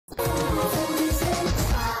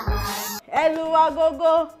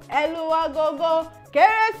Eluagogo, Eluagogo,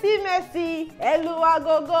 Kérésìmesì,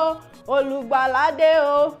 Eluagogo, Olùgbàlà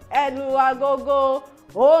o, Eluagogo,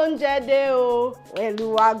 Oúnjẹ dé o,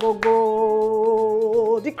 Eluagogo.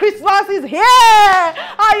 The Christmas is here!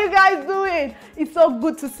 How you guys doing? It's so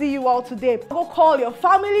good to see you all today. Go call your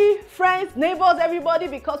family, friends, neighbors, everybody,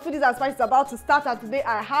 because Foodies and Spice is about to start, and today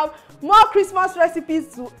I have more Christmas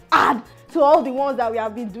recipes to add to all the ones that we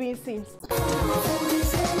have been doing since.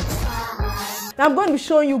 Now I'm going to be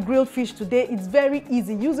showing you grilled fish today. It's very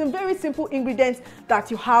easy, using very simple ingredients that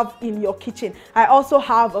you have in your kitchen. I also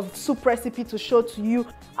have a soup recipe to show to you.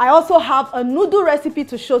 I also have a noodle recipe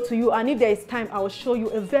to show to you, and if there is time, I will show you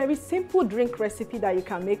a very simple drink recipe that you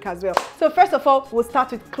can make as well. So first of all, we'll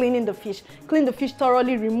start with cleaning the fish. Clean the fish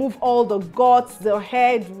thoroughly, remove all the guts, the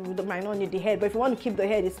head. You might not need the head, but if you want to keep the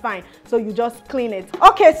head, it's fine. So you just clean it.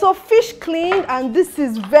 Okay, so fish cleaned, and this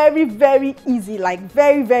is very, very easy, like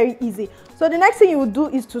very, very easy. So the next thing you will do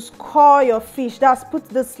is to score your fish. That's put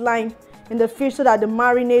this line in the fish so that the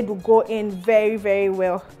marinade will go in very, very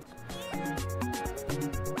well.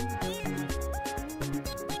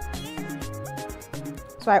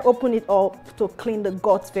 So I open it up to clean the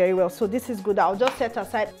guts very well. So this is good. I'll just set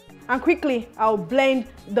aside, and quickly I'll blend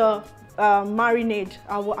the marinade.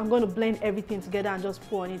 I'm going to blend everything together and just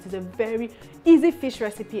pour on it. It's a very easy fish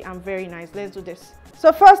recipe and very nice. Let's do this.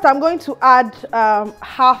 So first I'm going to add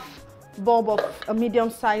half bulb of a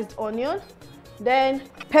medium-sized onion, then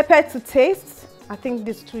pepper to taste. I think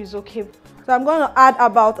this too is okay. So I'm going to add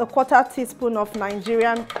about a 1/4 teaspoon of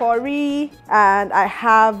Nigerian curry, and I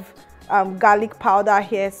have garlic powder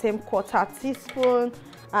here, same 1/4 teaspoon,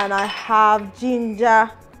 and I have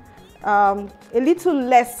ginger, a little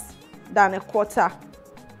less than a 1/4,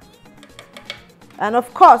 and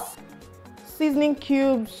of course seasoning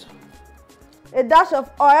cubes, a dash of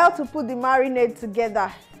oil to put the marinade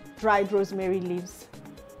together, dried rosemary leaves,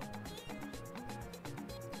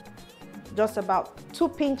 just about 2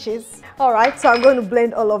 pinches. All right, so I'm going to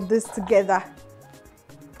blend all of this together.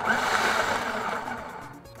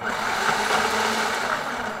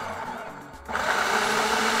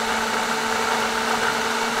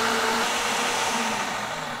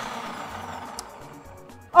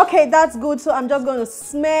 Okay, that's good. So I'm just going to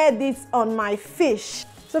smear this on my fish.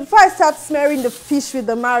 So before I start smearing the fish with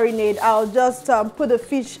the marinade, I'll just put the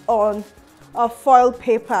fish on a foil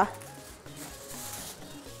paper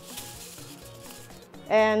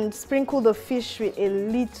and sprinkle the fish with a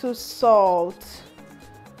little salt.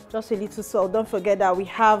 Just a little salt. Don't forget that we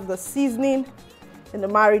have the seasoning in the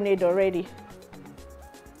marinade already.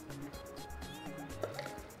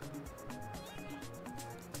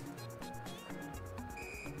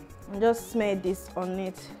 And just smear this on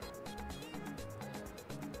it.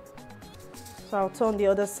 So I'll turn the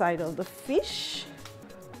other side of the fish.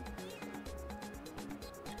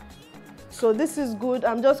 So this is good.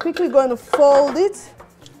 I'm just quickly going to fold it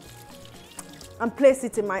and place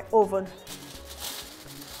it in my oven.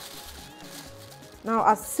 Now,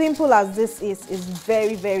 as simple as this is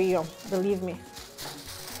very, very yum, believe me.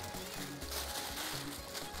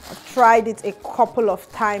 I've tried it a couple of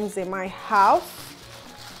times in my house.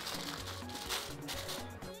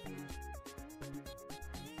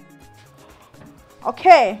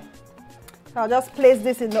 Okay, so I'll just place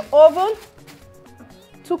this in the oven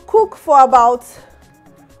to cook for about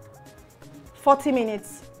 40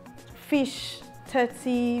 minutes. Fish,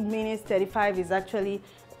 30 minutes, 35 is actually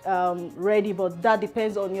ready, but that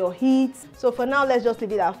depends on your heat. So for now, let's just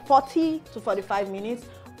leave it at 40 to 45 minutes,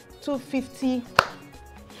 250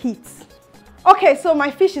 heat. Okay, so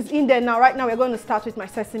my fish is in there now. Right now, we're going to start with my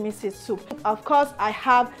sesame seed soup. Of course, I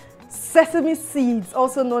have sesame seeds,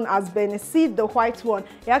 also known as Bene seed, the white one.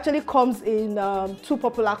 It actually comes in 2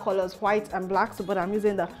 popular colors, white and black, so but I'm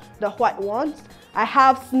using the white ones. I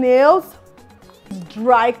have snails,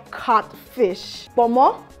 dry catfish,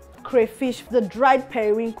 pomo, crayfish, the dried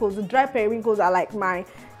periwinkles. The dried periwinkles are like my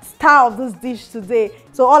star of this dish today.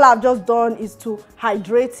 So all I've just done is to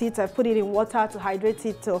hydrate it. I put it in water to hydrate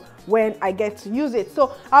it till when I get to use it.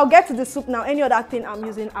 So I'll get to the soup now. Any other thing I'm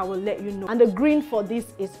using, I will let you know. And the green for this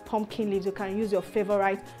is pumpkin leaves. You can use your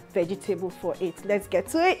favorite vegetable for it. Let's get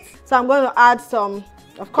to it. So I'm going to add some,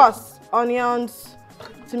 of course, onions,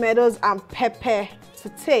 tomatoes, and pepper to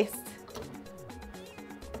taste.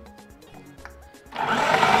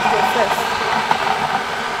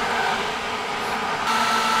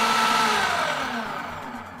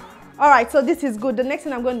 All right, so this is good. The next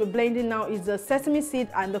thing I'm going to be blending now is the sesame seed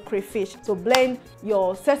and the crayfish. So blend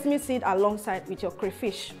your sesame seed alongside with your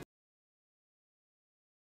crayfish.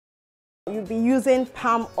 You'll be using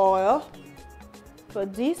palm oil for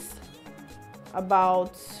this,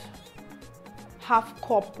 about half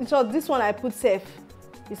cup. So this one I put safe.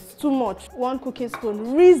 It's too much. 1 cooking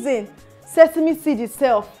spoon. Reason, sesame seed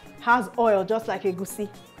itself has oil just like egusi.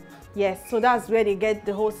 Yes, so that's where they get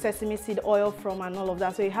the whole sesame seed oil from and all of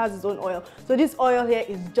that. So it has its own oil. So this oil here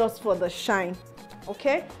is just for the shine.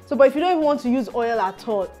 Okay? So, but if you don't even want to use oil at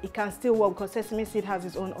all, it can still work because sesame seed has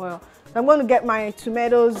its own oil. So I'm going to get my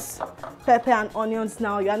tomatoes, pepper and onions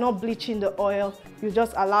now. You are not bleaching the oil. You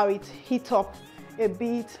just allow it heat up a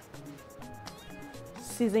bit.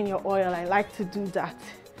 Season your oil. I like to do that.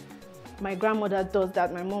 My grandmother does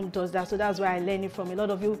that, my mom does that, so that's where I learned it from. A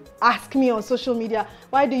lot of you ask me on social media,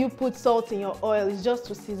 why do you put salt in your oil? It's just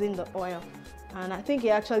to season the oil. And I think it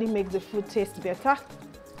actually makes the food taste better.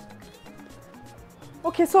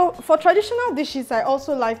 Okay, so for traditional dishes, I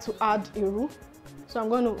also like to add iru. So I'm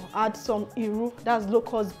going to add some iru, that's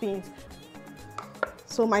locust beans.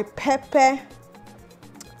 So my pepper,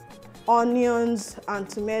 onions, and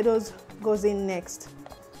tomatoes goes in next.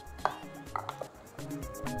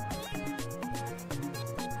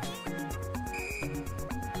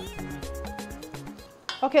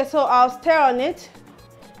 Okay, so I'll stir on it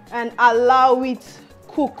and allow it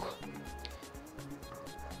cook.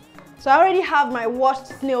 So I already have my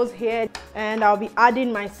washed snails here and I'll be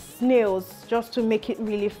adding my snails just to make it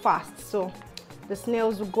really fast. So the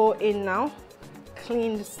snails will go in now.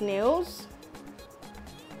 Clean the snails.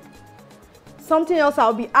 Something else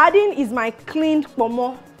I'll be adding is my cleaned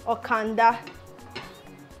pomo or kanda.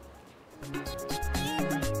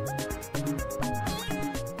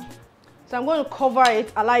 So I'm going to cover it,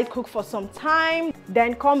 allow it cook for some time,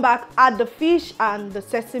 then come back, add the fish and the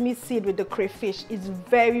sesame seed with the crayfish. It's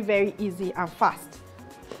very, very easy and fast.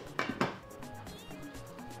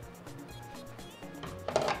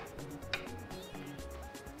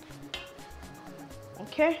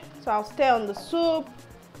 Okay, so I'll stir on the soup.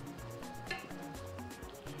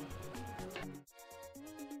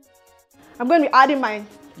 I'm going to be adding my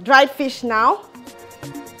dried fish now.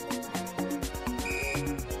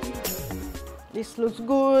 This looks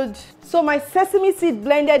good. So my sesame seed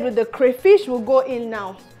blended with the crayfish will go in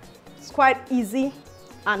now. It's quite easy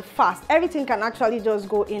and fast. Everything can actually just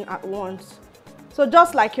go in at once. So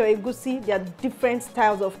just like your egusi, there are different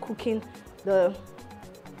styles of cooking the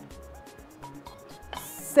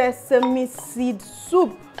sesame seed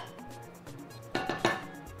soup.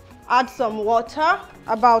 Add some water,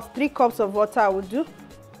 about 3 cups of water will do.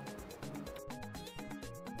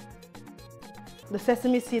 The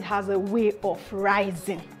sesame seed has a way of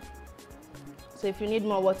rising. So if you need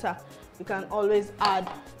more water, you can always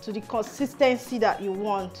add to the consistency that you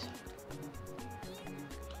want.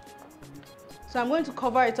 So I'm going to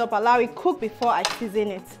cover it up, allow it cook before I season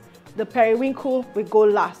it. The periwinkle will go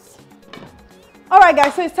last. Alright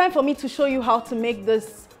guys, so it's time for me to show you how to make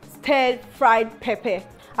this stir-fried pepper.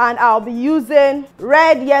 And I'll be using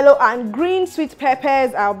red, yellow, and green sweet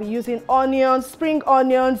peppers. I'll be using onions, spring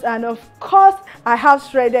onions, and of course, I have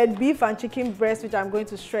shredded beef and chicken breast, which I'm going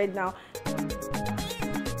to shred now.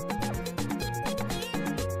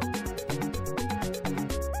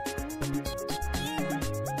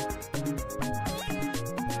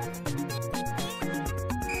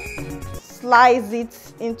 Slice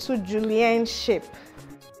it into julienne shape.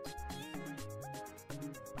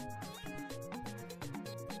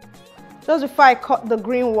 Just before I cut the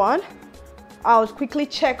green one, I'll quickly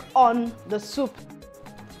check on the soup.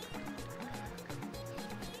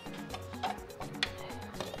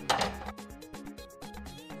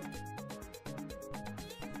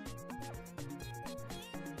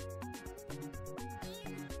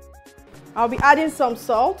 I'll be adding some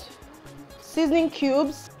salt, seasoning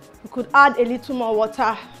cubes. You could add a little more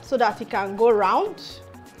water so that it can go round.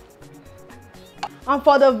 And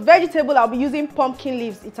for the vegetable, I'll be using pumpkin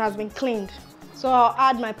leaves. It has been cleaned. So I'll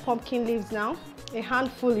add my pumpkin leaves now. A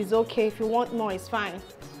handful is okay. If you want more, it's fine.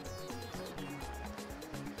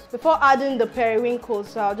 Before adding the periwinkle,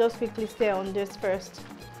 so I'll just quickly stir on this first.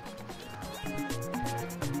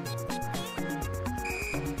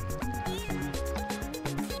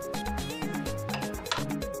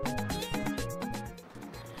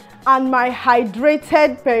 And my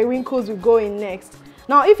hydrated periwinkles will go in next.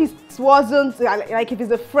 Now, if it wasn't, like if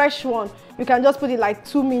it's a fresh one, you can just put it like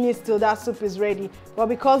 2 minutes till that soup is ready. But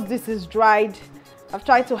because this is dried, I've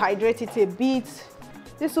tried to hydrate it a bit.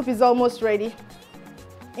 This soup is almost ready.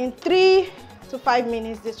 In 3 to 5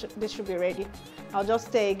 minutes, this should be ready. I'll just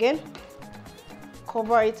stir again,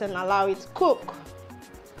 cover it and allow it to cook.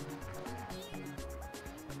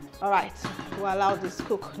 All right, we'll allow this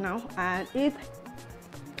cook now and eat.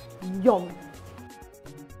 Yum.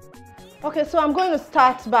 Okay, so I'm going to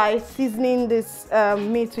start by seasoning this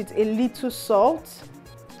meat with a little salt,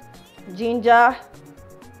 ginger,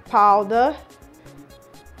 powder,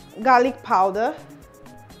 garlic powder,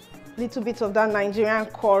 little bit of that Nigerian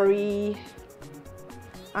curry,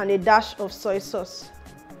 and a dash of soy sauce.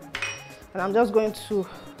 And I'm just going to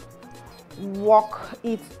work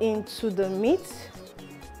it into the meat.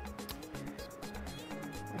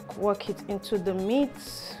 Work it into the meat,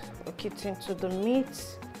 work it into the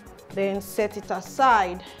meat, then set it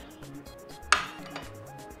aside.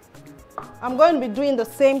 I'm going to be doing the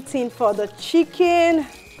same thing for the chicken.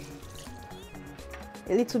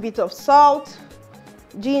 A little bit of salt,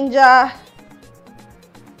 ginger,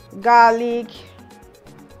 garlic,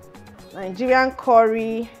 Nigerian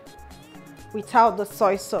curry without the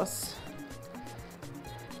soy sauce.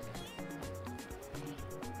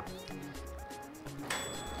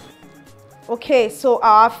 Okay, so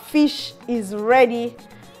our fish is ready.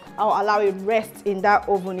 I'll allow it rest in that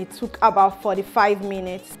oven. It took about 45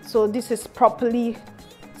 minutes. So this is properly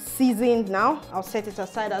seasoned now. I'll set it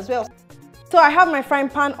aside as well. So I have my frying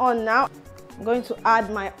pan on now. I'm going to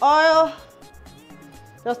add my oil,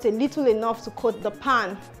 just a little enough to coat the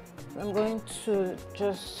pan. I'm going to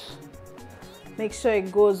just make sure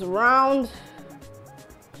it goes around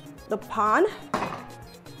the pan.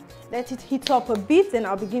 Let it heat up a bit, and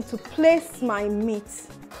I'll begin to place my meat.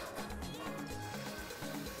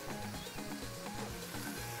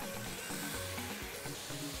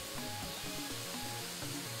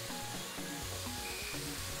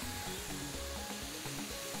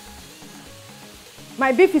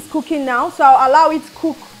 My beef is cooking now, so I'll allow it to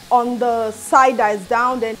cook on the side that is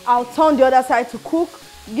down, then I'll turn the other side to cook.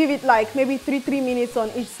 Give it like maybe 3 minutes on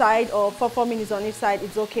each side, or 4 minutes on each side.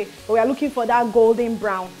 It's okay, but we are looking for that golden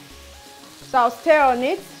brown. So I'll stir on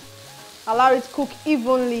it, allow it to cook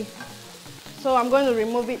evenly. So I'm going to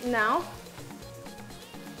remove it now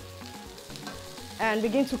and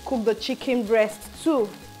begin to cook the chicken breast too.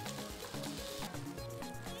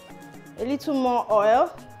 A little more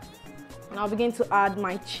oil, and I'll begin to add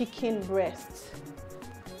my chicken breast.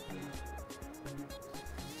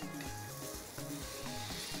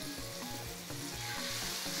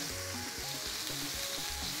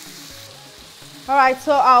 All right,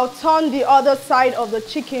 so I'll turn the other side of the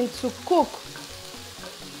chicken to cook.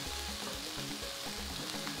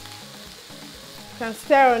 You can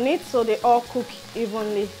stir on it so they all cook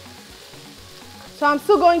evenly. So I'm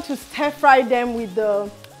still going to stir fry them with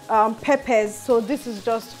the peppers. So this is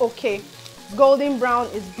just okay. It's golden brown,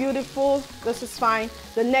 it's beautiful. This is fine.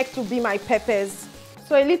 The next will be my peppers.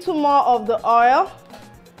 So a little more of the oil.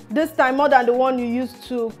 This time more than the one you used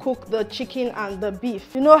to cook the chicken and the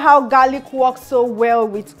beef. You know how garlic works so well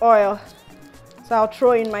with oil. So I'll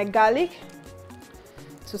throw in my garlic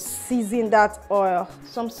to season that oil.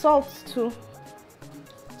 Some salt too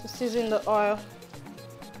to season the oil.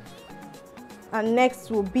 And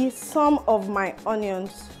next will be some of my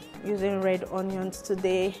onions. Using red onions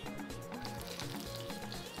today.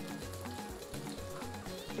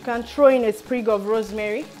 You can throw in a sprig of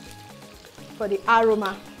rosemary for the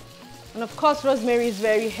aroma. And of course, rosemary is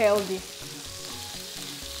very healthy.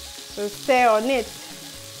 So stir on it.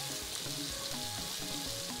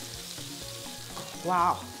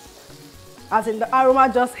 Wow. As in, the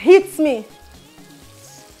aroma just hits me.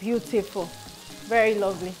 Beautiful. Very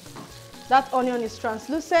lovely. That onion is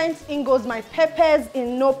translucent. In goes my peppers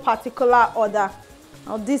in no particular order.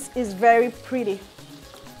 Now this is very pretty.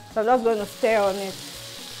 So I'm just going to stir on it.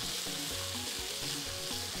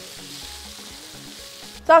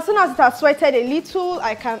 So as soon as it has sweated a little,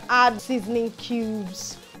 I can add seasoning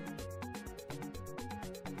cubes.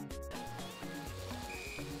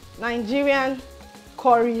 Nigerian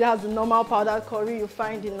curry, that's the normal powdered curry you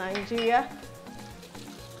find in Nigeria.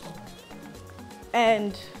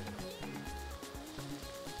 And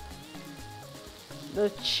the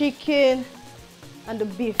chicken and the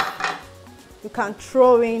beef. You can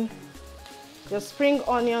throw in your spring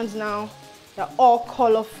onions now. They're all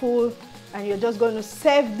colorful. And you're just going to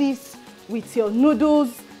serve this with your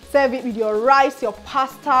noodles, serve it with your rice, your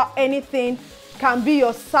pasta, anything. Can be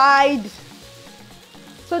your side.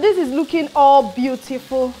 So this is looking all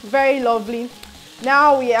beautiful, very lovely.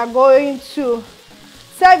 Now we are going to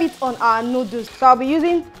serve it on our noodles. So I'll be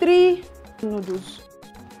using 3 noodles.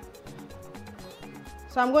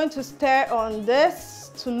 So I'm going to stir on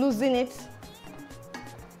this to loosen it.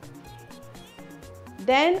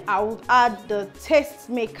 Then I will add the taste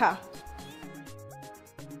maker.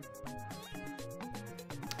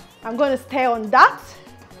 I'm going to stir on that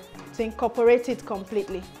to incorporate it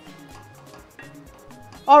completely.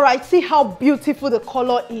 All right, see how beautiful the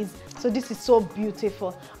color is. So this is so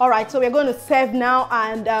beautiful. All right, so we're going to serve now,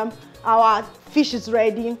 and our fish is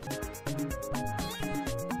ready.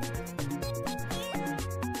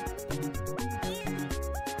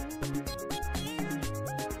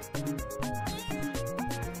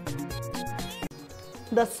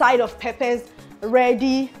 the side of peppers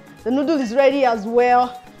ready. The noodle is ready as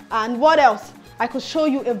well. And what else? I could show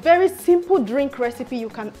you a very simple drink recipe you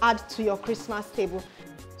can add to your Christmas table.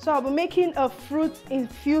 So I'll be making a fruit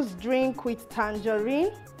infused drink with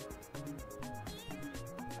tangerine,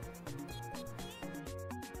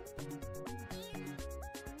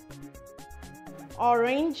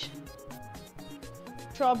 orange,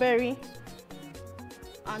 strawberry,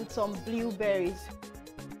 and some blueberries.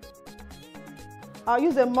 I'll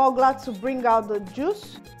use a muggler to bring out the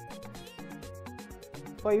juice,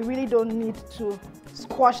 but you really don't need to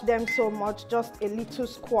squash them so much, just a little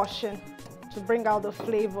squashing to bring out the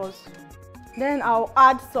flavors. Then I'll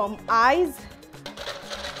add some ice.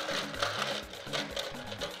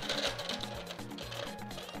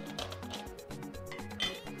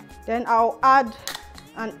 Then I'll add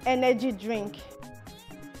an energy drink.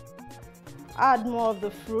 Add more of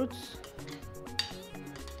the fruits.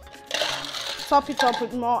 Top it up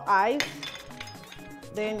with more ice.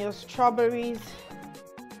 Then your strawberries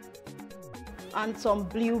and some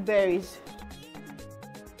blueberries.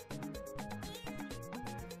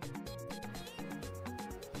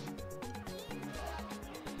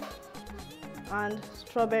 And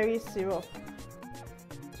strawberry syrup.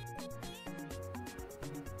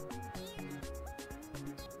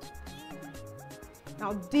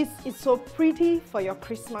 Now this is so pretty for your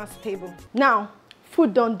Christmas table. Now,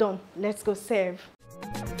 food done. Let's go serve.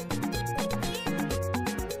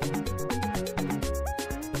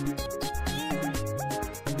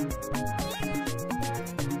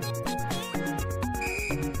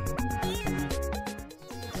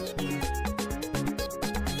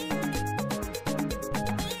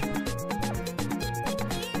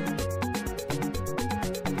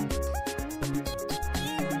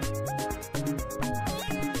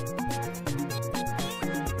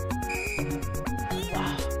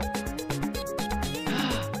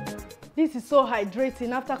 This is so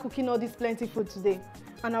hydrating after cooking all this plenty food today.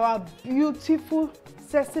 And our beautiful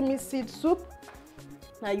sesame seed soup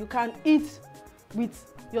that you can eat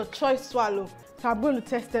with your choice swallow. So I'm going to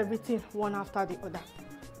test everything one after the other.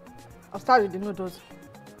 I'll start with the noodles.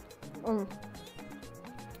 Yum.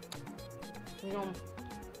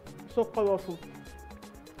 So colorful.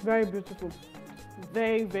 Very beautiful.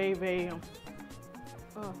 Very, very, very yum.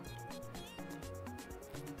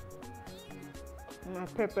 My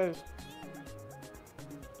peppers.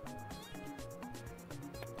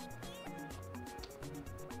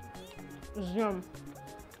 It's yum.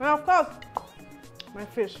 And of course, my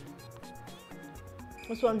fish.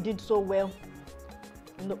 This one did so well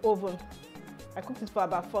in the oven. I cooked it for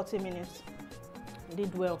about 40 minutes. It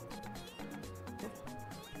did well.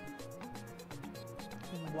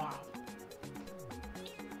 Wow.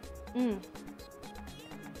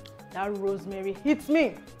 That rosemary hits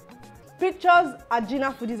me. Pictures at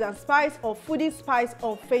Gina Foodies and Spice or Foodies Spice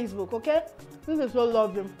on Facebook, okay? This is so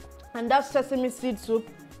lovely. And that sesame seed soup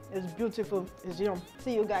is beautiful. It's yum.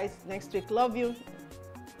 See you guys next week. Love you.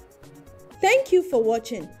 Thank you for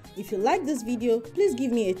watching. If you like this video, please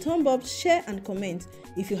give me a thumb up, share and comment.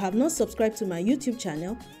 If you have not subscribed to my YouTube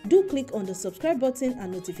channel, do click on the subscribe button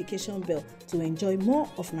and notification bell to enjoy more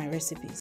of my recipes.